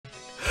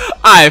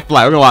Alright,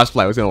 Flight. We're gonna watch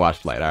Flight. We're gonna watch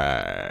Flight.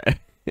 Alright.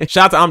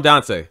 Shout out to I'm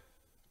Dante.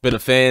 Been a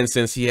fan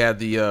since he had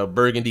the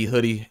burgundy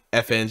hoodie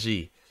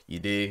FNG. You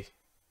dig?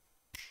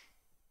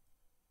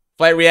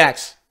 Flight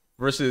reacts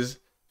versus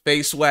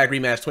Faze Swagg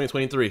rematch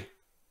 2023.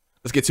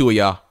 Let's get to it,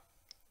 y'all.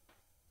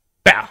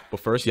 Bow. But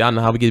first, y'all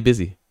know how we get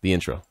busy. The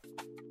intro.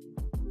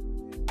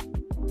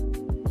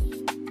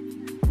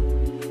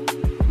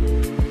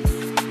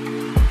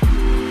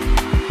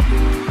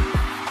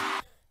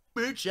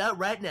 Merch out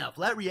right now.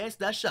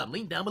 FlightReacts.shop.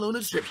 Link down below in the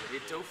description.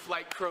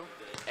 Flight crew.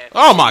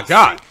 Oh my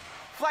god.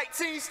 Flight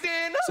team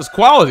stand up. This is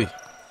quality.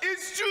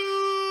 It's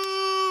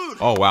Jude.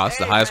 Oh wow, it's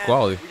the highest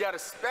quality. We got a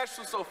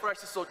special, so fresh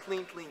and so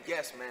clean.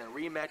 Yes, man.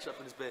 Rematch up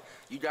in this bit.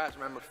 You guys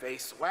remember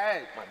Faze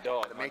Swagg? My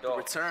dog. To make the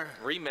return.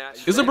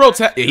 Rematch. Is the bro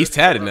tatted? Yeah, he's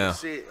tatted now.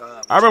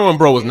 I remember when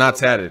bro was not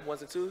tatted.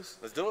 Ones and twos.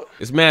 Let's do it.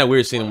 It's mad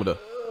weird seeing him with a.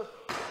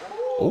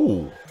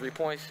 Ooh. 3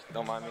 points.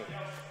 Don't mind me.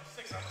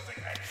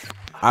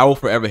 I will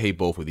forever hate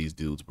both of these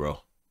dudes, bro.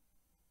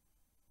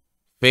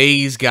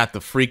 Faze got the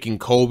freaking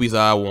Kobe's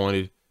I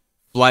wanted.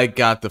 Flight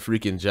got the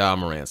freaking Ja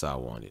Morant's I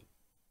wanted.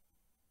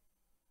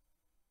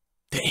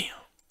 Damn.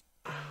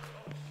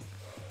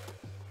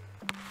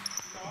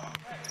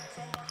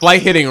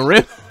 Flight hitting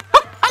rip.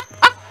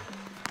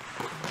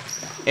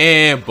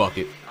 And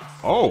bucket.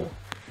 Oh.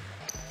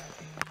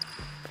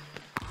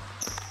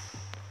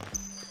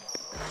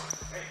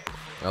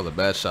 That was a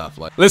bad shot,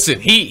 Flight. Listen,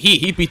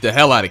 he beat the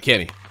hell out of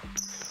Kenny.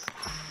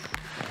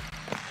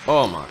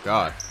 Oh my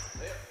god.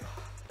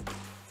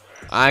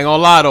 I ain't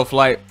gonna lie though,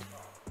 Flight.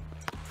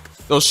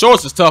 Those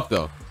shorts is tough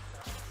though.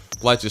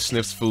 Flight just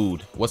sniffs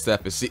food. What's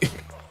that for?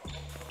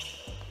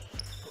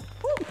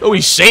 Oh,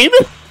 he's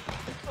shaving?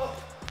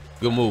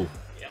 Good move.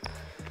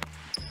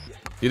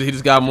 He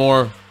just got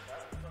more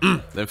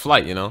than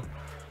Flight, you know.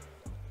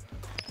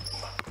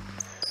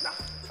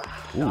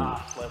 Ooh.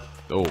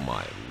 Oh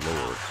my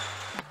lord.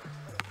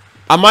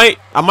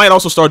 I might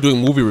also start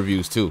doing movie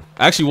reviews too.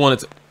 I actually wanted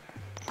to.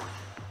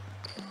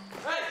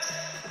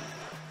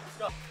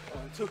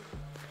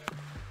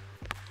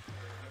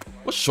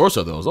 What shorts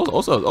are those?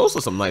 Those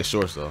are some nice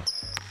shorts though.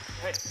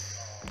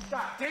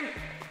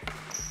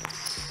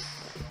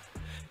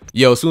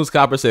 Yo, as soon as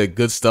Copper said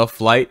good stuff,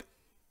 Flight,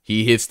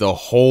 he hits the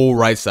whole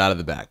right side of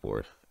the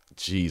backboard.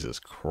 Jesus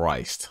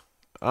Christ.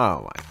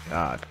 Oh my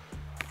god.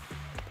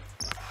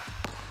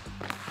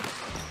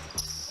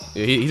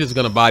 Yeah, he's just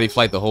gonna body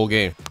Flight the whole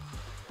game.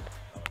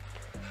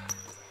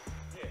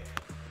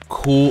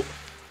 Cool.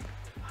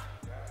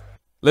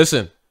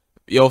 Listen,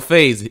 yo,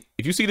 Faze,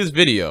 if you see this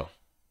video,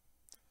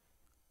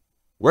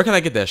 where can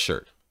I get that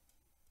shirt?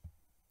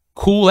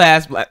 Cool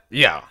ass black.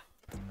 Yeah.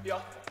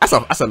 That's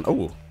an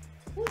oh.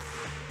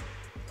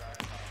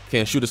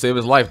 Can't shoot to save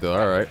his life though.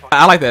 All right.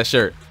 I like that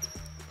shirt.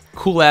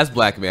 Cool ass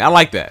black man. I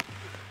like that.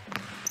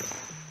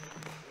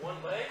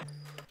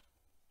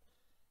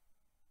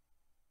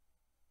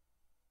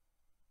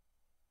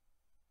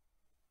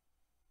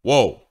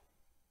 Whoa.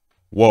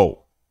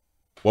 Whoa.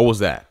 What was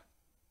that?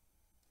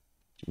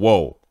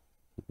 Whoa.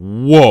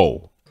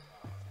 Whoa.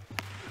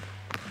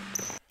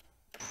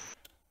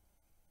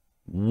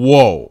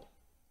 Whoa.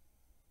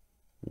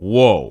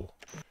 Whoa.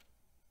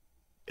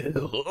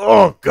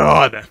 Oh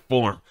god, that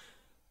form.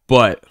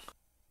 But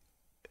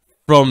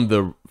from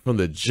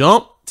the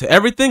jump to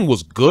everything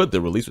was good. The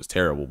release was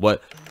terrible,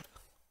 but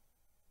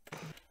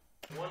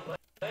Fuck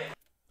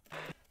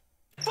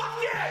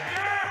yeah!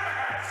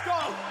 Let's go!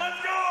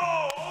 Let's go!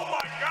 Oh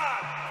my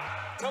god!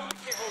 That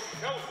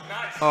was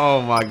nice.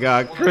 oh my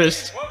god,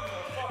 Chris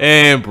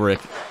and Brick.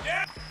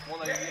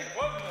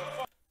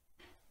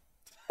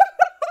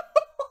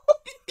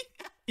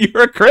 You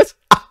heard Chris?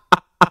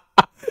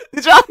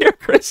 Did y'all hear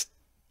Chris?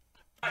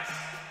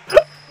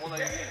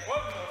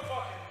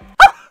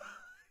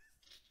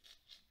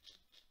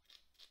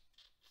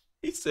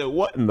 He said,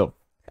 what in the...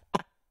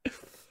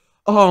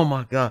 Oh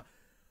my god.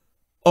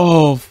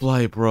 Oh,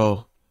 Flight,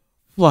 bro.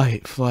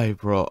 Flight,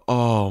 bro.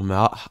 Oh,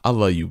 man. I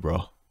love you,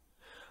 bro.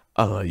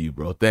 I love you,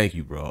 bro. Thank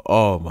you, bro.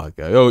 Oh my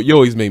god. Yo, you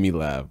always make me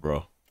laugh,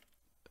 bro.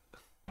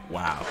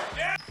 Wow.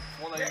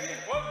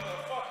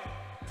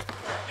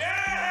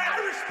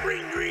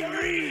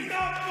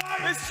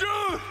 It's true.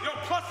 Yo,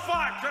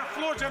 +5. That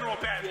floor general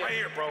badge right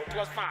here, bro.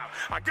 +5.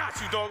 I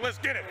got you, dog. Let's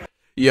get it.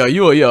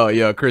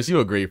 Yo, Chris, you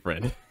a great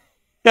friend.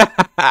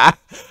 I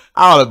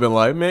would have been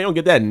like, man, you don't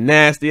get that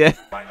nasty ass.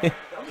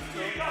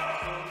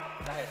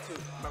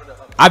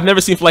 I've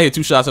never seen Flight hit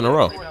 2 shots in a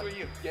row.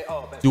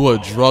 Do a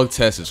drug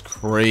test is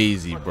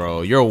crazy,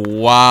 bro. You're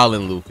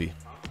wildin', Luffy.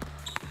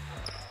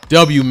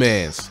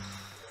 W-mans.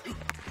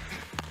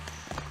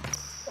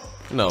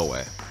 No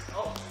way.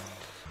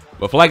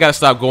 But Flight gotta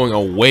stop going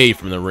away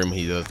from the rim when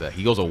he does that.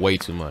 He goes away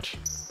too much.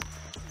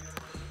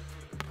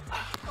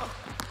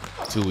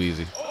 Too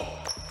easy.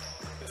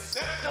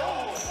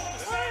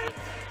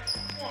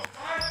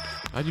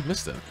 How'd you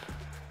miss that?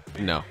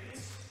 No.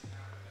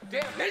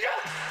 Damn, nigga.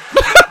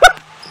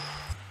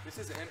 This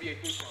is an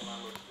NBA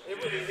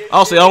freestyle.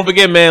 Also, don't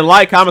forget, man,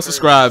 like, comment,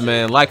 subscribe,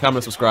 man. Like,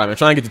 comment, subscribe, man.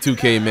 Trying to get to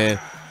 2K, man.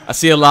 I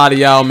see a lot of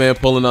y'all, man,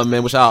 pulling up,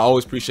 man, which I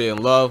always appreciate and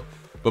love.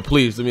 But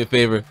please, do me a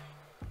favor.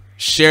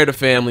 Share the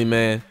family,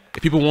 man.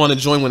 If people want to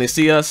join when they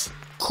see us,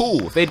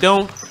 cool. If they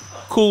don't,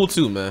 cool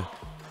too, man.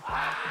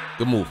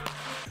 Good move.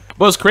 But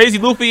what's crazy,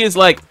 Luffy, is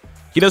like,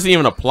 he doesn't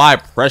even apply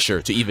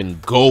pressure to even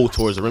go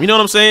towards the rim. You know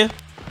what I'm saying?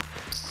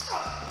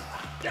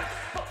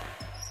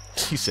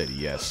 He said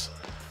yes.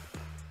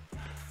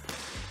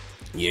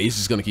 Yeah, he's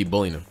just gonna keep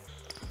bullying him.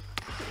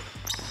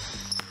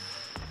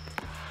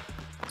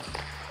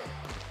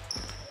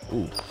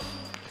 Ooh.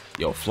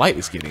 Yo, Flight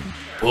is getting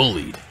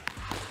bullied.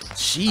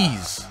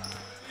 Jeez.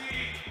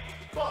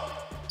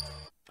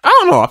 I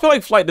don't know. I feel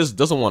like Flight just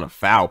doesn't want to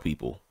foul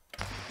people.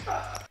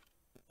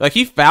 Like,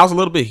 he fouls a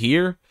little bit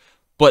here,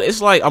 but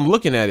it's like, I'm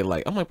looking at it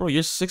like, I'm like, bro,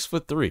 you're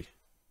 6'3".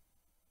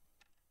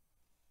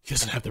 He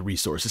doesn't have the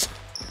resources.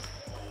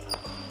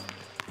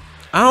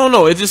 I don't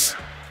know. It just,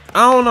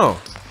 I don't know.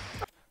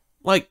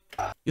 Like,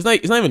 he's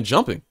not even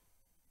jumping.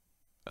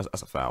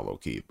 That's a foul, low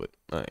key, but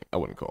I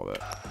wouldn't call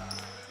that.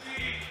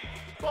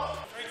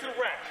 Straight to the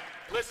rack.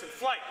 Listen,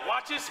 Flight,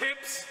 watch his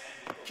hips.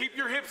 Keep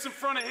your hips in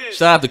front of his.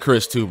 Shout out to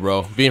Chris too,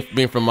 bro.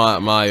 Being from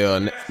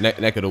my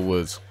neck of the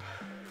woods.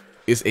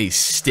 It's a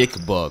stick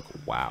bug.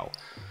 Wow.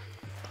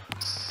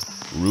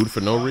 Rude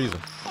for no reason.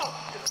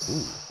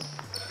 Ooh.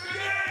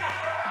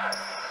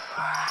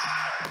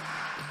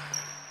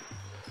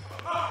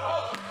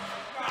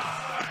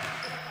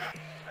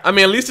 I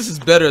mean, at least this is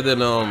better than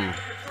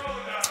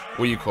what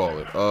do you call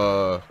it?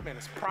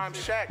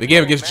 The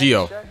game against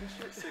Geo.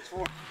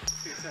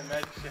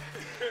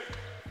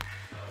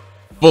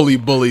 Fully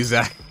bully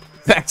Zach.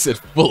 Zach said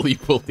fully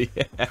bully.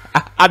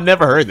 I've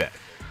never heard that.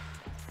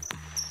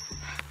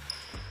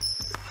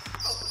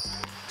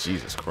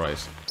 Jesus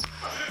Christ.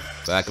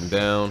 Back him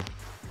down.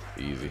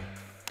 Easy.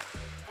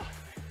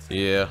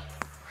 Yeah.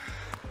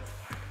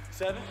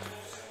 7?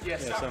 Yeah,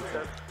 7.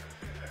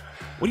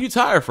 What are you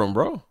tired from,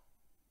 bro?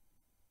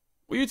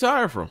 Where you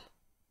tired from?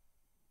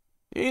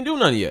 You ain't do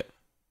nothing yet.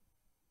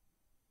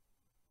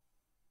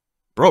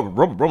 Bro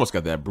must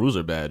got that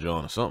bruiser badge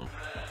on or something.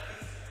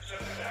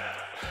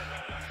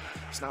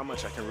 There's not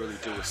much I can really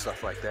do with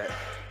stuff like that.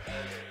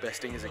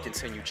 Best thing is to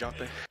continue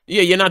jumping.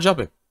 Yeah, you're not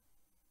jumping.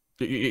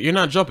 You're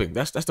not jumping.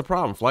 That's the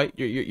problem, Flight.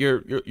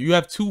 You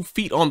have 2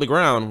 feet on the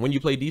ground when you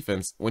play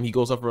defense. When he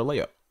goes up for a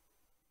layup,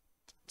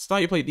 it's not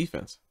how you play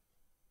defense.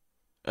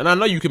 And I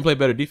know you can play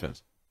better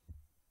defense.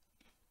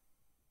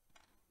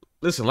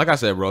 Listen, like I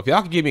said, bro, if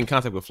y'all could get me in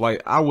contact with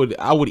Flight, I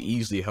would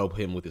easily help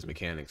him with his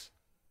mechanics.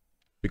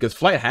 Because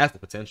Flight has the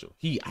potential.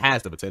 He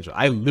has the potential.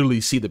 I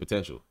literally see the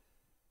potential.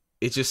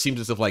 It just seems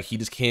as if like he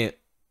just can't.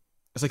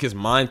 It's like his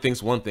mind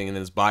thinks one thing and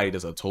then his body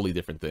does a totally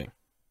different thing.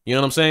 You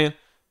know what I'm saying?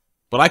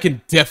 But I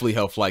can definitely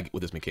help Flight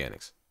with his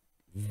mechanics.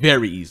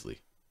 Very easily.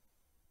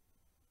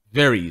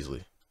 Very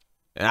easily.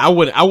 And I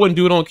wouldn't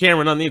do it on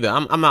camera, none either.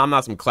 I'm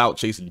not some clout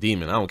chasing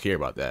demon. I don't care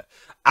about that.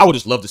 I would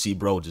just love to see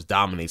bro just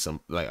dominate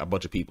a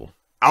bunch of people.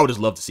 I would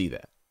just love to see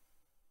that.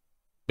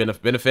 Been a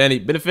fan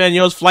of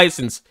yours Flight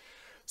since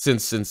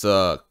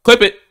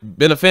clip it.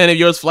 Been a fan of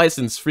yours Flight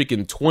since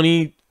freaking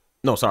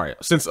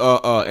since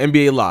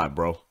NBA Live,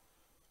 bro.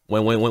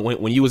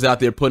 When you was out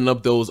there putting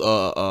up those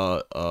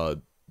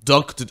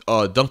dunk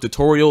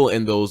tutorial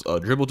and those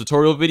dribble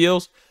tutorial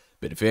videos.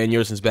 Been a fan of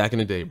yours since back in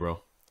the day,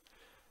 bro.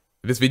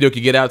 If this video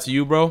could get out to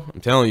you, bro,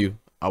 I'm telling you,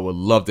 I would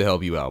love to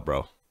help you out,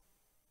 bro.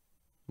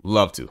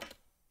 Love to.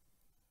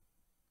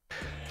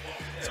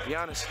 To be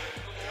honest,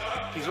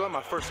 he's really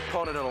my first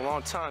opponent in a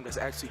long time that's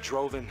actually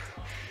drove in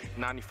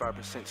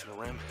 95% to the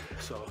rim.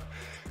 So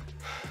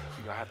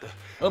we're gonna have to.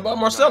 What about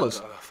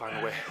Marcellus? Find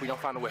a way. We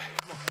gonna find a way.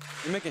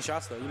 You're making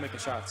shots though. You're making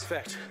shots.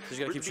 Fact. So you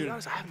gotta keep to shooting. Be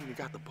honest, I haven't even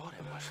got the ball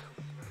that much.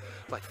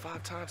 Like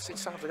 5 times,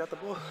 6 times I got the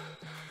ball.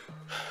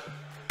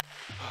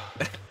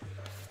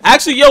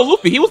 Actually, yo,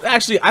 Luffy,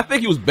 I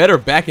think he was better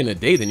back in the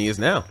day than he is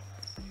now.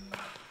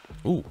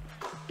 Ooh.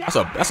 That's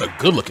a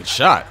good looking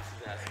shot.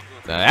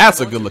 Now that's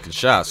a good looking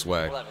shot,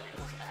 Swag.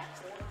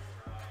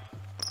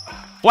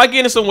 Why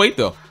gaining some weight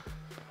though?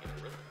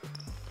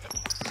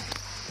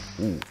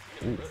 Ooh,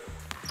 ooh.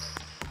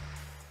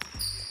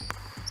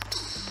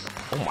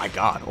 Oh my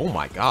god, oh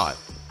my god.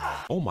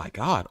 Oh my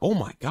god, oh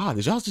my god.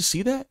 Did y'all just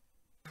see that?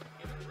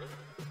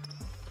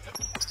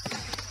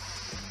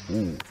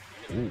 Ooh,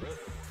 ooh.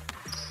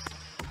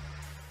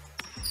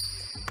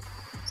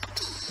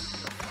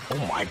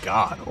 Oh my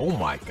god, oh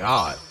my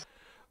god.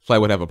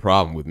 Flight would have a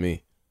problem with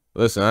me.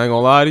 Listen, I ain't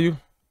gonna lie to you.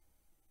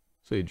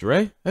 Say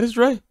Dre? That is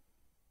Dre? Is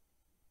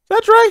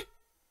that Dre?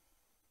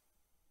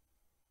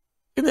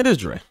 And it is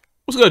Dre.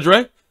 What's good,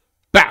 Dre?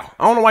 Bow.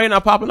 I don't know why you're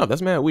not popping up.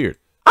 That's mad weird.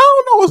 I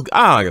don't know what's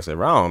like I said,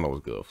 bro, I don't know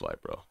what's good,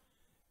 Flight, bro.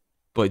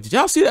 But did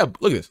y'all see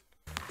that? Look at this.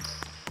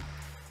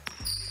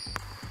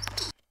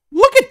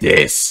 Look at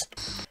this.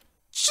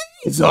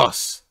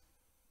 Jesus.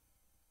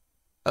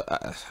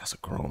 That's a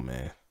grown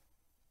man.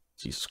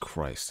 Jesus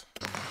Christ.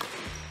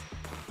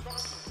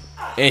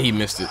 And he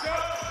missed it.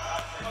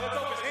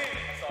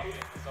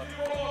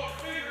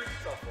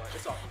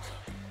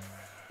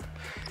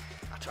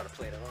 I try to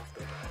play it off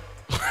though.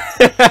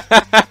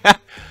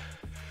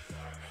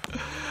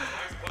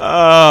 Oh,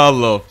 I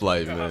love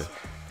Flight, man.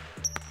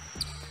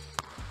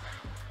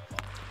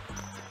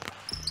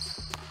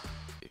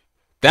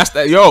 That's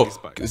that. Yo,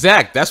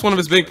 Zach, that's one of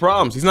his big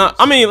problems. He's not.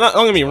 I mean,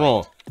 don't get me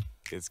wrong.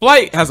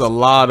 Flight has a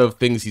lot of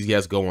things he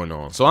has going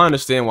on, so I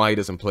understand why he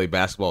doesn't play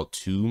basketball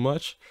too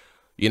much,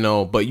 you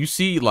know. But you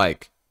see,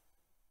 like,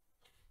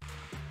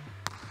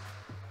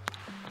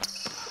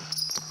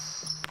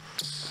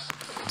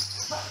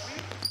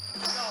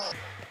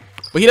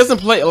 but he doesn't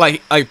play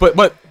like.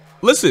 But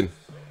listen,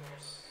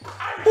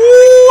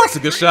 ooh, that's a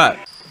good shot.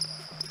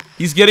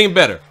 He's getting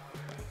better.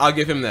 I'll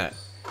give him that.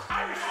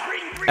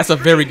 That's a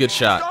very good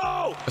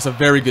shot. That's a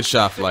very good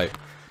shot, Flight.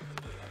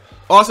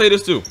 Oh, I'll say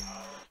this too.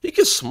 He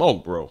can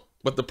smoke, bro.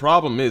 But the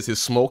problem is his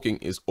smoking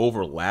is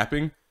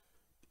overlapping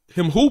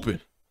him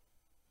hooping.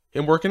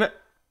 Him working it.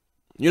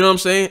 You know what I'm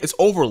saying? It's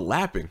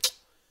overlapping.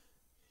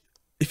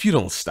 If you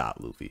don't stop,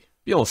 Luffy.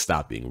 You don't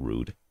stop being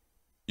rude.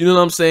 You know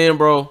what I'm saying,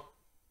 bro?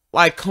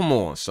 Like, come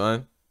on,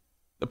 son.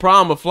 The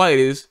problem with Flight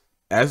is,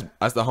 as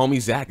the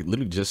homie Zach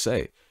literally just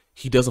said,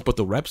 he doesn't put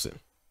the reps in.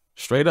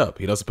 Straight up.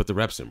 He doesn't put the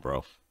reps in,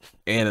 bro.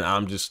 And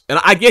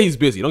I get he's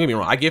busy. Don't get me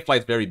wrong. I get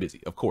Flight's very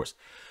busy, of course.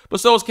 But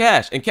so is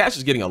Cash. And Cash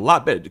is getting a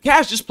lot better.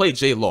 Cash just played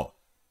J Law.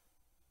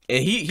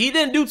 And he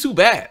didn't do too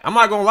bad. I'm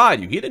not going to lie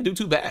to you. He didn't do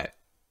too bad.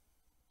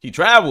 He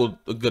traveled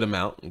a good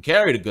amount and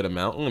carried a good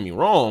amount. Don't get me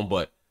wrong.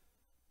 But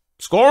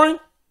scoring,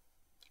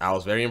 I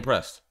was very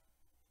impressed.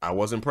 I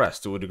was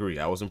impressed to a degree.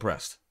 I was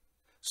impressed.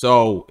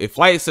 So if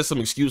Flight says some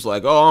excuse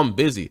like, oh, I'm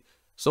busy,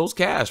 so's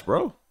Cash,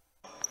 bro.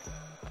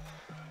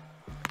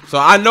 So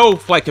I know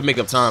Flight can make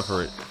up time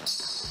for it.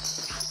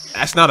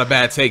 That's not a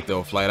bad take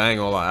though, Flight. I ain't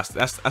gonna lie.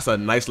 That's a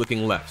nice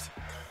looking left.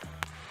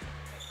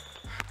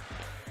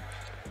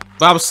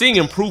 But I was seeing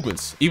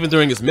improvements. Even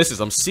during his misses,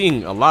 I'm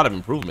seeing a lot of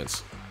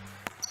improvements.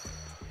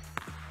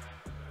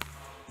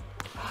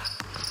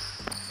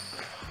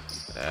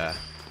 Yeah.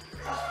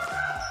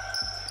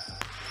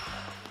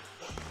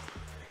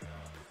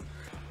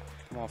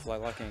 Come on,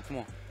 Flight, lock in. Come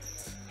on.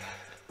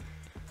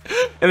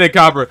 And then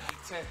Copper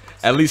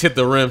at least hit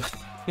the rim.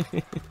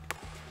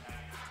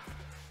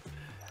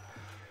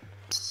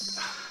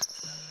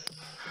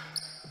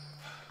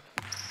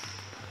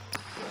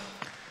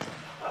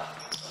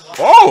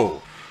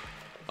 Oh!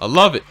 I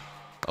love it.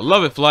 I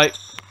love it, Flight.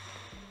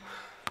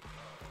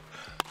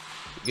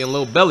 Getting a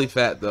little belly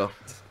fat, though.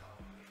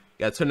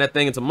 Gotta turn that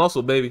thing into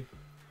muscle, baby.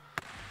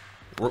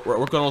 Work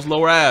on those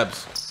lower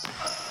abs.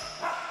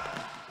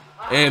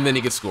 And then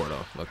he gets scored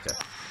on. Okay.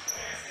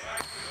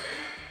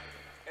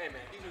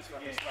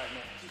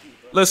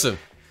 Listen.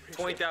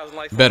 20,000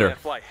 likes better. On that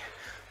Flight.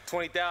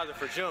 20,000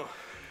 for June.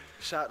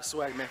 Shout out to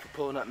Swagg, man, for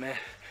pulling up, man.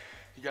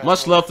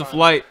 Much love to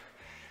Flight.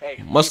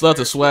 Much love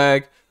to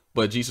Swagg.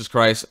 But Jesus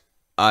Christ,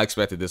 I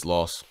expected this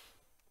loss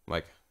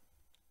like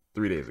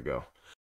 3 days ago.